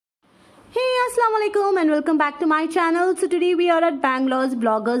Assalamu alaikum and welcome back to my channel. So today we are at Bangalore's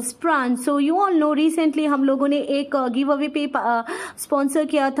Bloggers Brunch. So you all know recently हम लोगों ने एक giveaway पे sponsor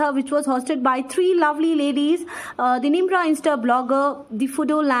किया था, which was hosted by three lovely ladies, the Nimra Insta blogger, the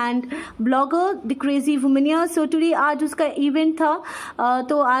Fudoland blogger, the Crazy Womania. So today आज उसका event था,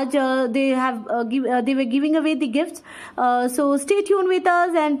 तो आज they were giving away the gifts. So stay tuned with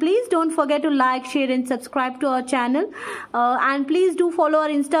us and please don't forget to like, share and subscribe to our channel. And please do follow our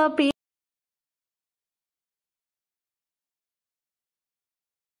Insta page.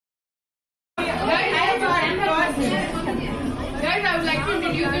 Guys, I would like to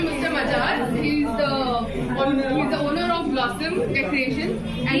introduce you Mr. Majaz. He's the owner of Blossom Decoration,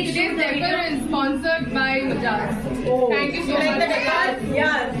 and today's decor is sponsored by Majaz. Oh, thank you so much.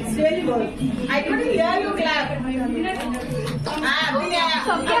 Yeah, it's really good. I couldn't hear you clap.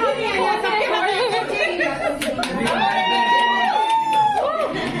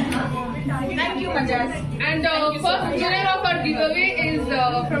 Thank you, Majaz. And first winner of our giveaway is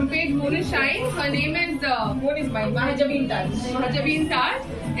from page Moon is Shine. Her name is What is mine? Mahajabeen Taj. Mahajabeen Taj,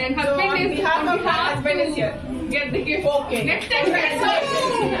 and So husband on is behalf of her husband is here. Get the gift. Okay. Next time we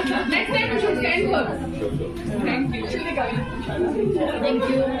should send her. Thank you. Thank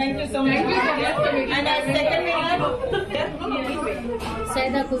you. Thank you so much. Thank you so much for making And our second winner,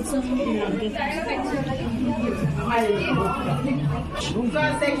 Saida Kulsum. so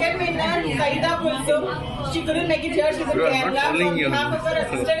our second winner, Saida Kulsum. She couldn't make it here. She's in Kerala. So on behalf of her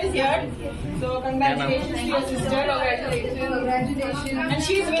sister is here. So congratulations to your sister. Congratulations. And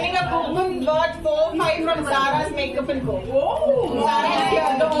she's winning a coupon worth 4-5 from Zara's Makeup and Co. Oh, Zara is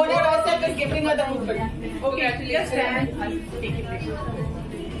here. The owner herself is giving her the coupon. Okay, just stand. Take it.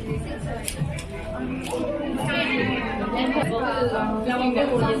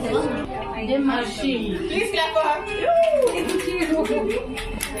 Please clap for her.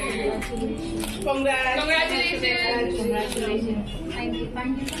 Congratulations. Thank you.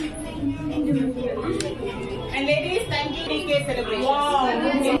 And ladies, thank you DK celebration. Wow.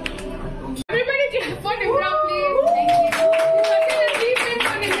 Everybody clap for Nimra, please. Thank you. Such an achievement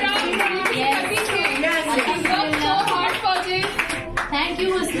for Nimra. Yes. She worked so hard for this. Thank you,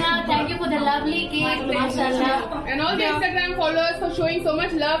 Usna. Thank you for the lovely cake. Mashallah. And all the Instagram followers for showing so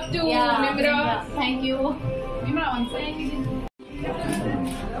much love to Nimra. Thank you. Nimra, one second.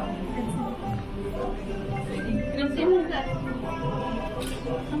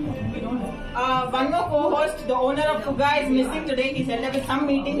 One more co-host, the owner of Fuga, is missing today. He said there was some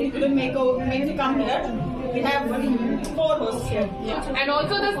meeting, he couldn't make to come here. We have 4 hosts here. And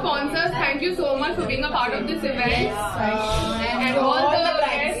also the sponsors, thank you so much for being a part of this event. And all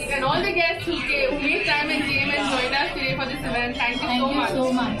the guests who made time and came and joined us today for this event. Thank you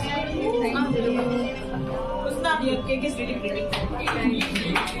so much. Thank you so much. Usna, your cake is really pretty.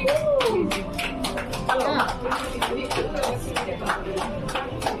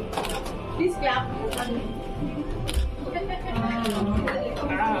 Please clap.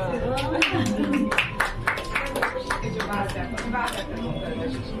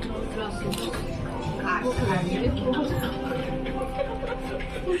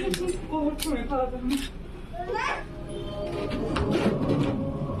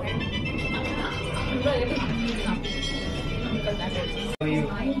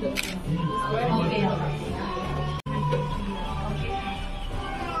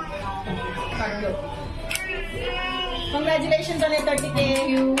 Congratulations on your 30K. Thank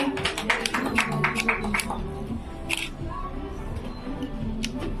you.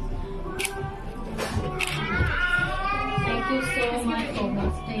 Thank you so much for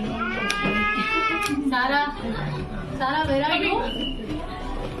hosting. Sara, where are you?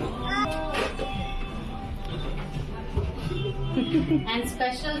 And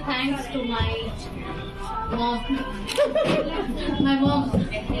special thanks to my mom. My mom.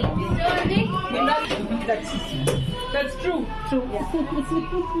 That's true. We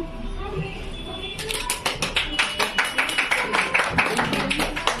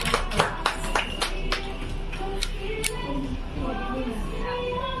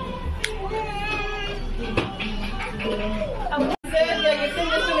are gifting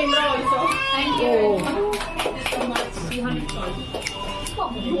this to Nimra also. Thank you so much.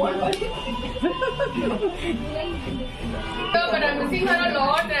 But I'm missing her a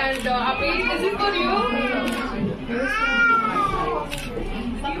lot, and Abhi, this is for you.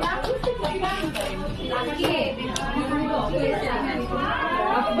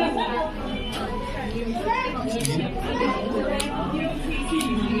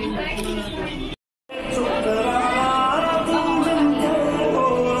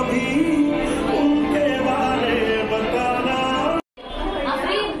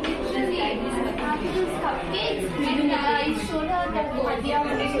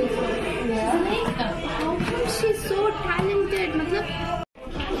 She's so talented. मतलब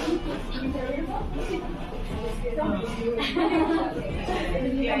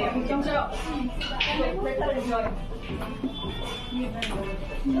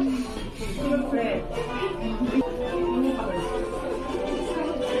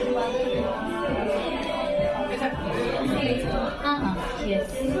Yes.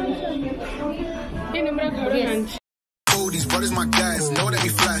 Yes. Oh, these brothers my guys, know that we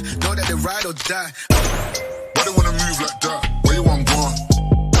fly, know that they ride or die. Why they wanna move like that?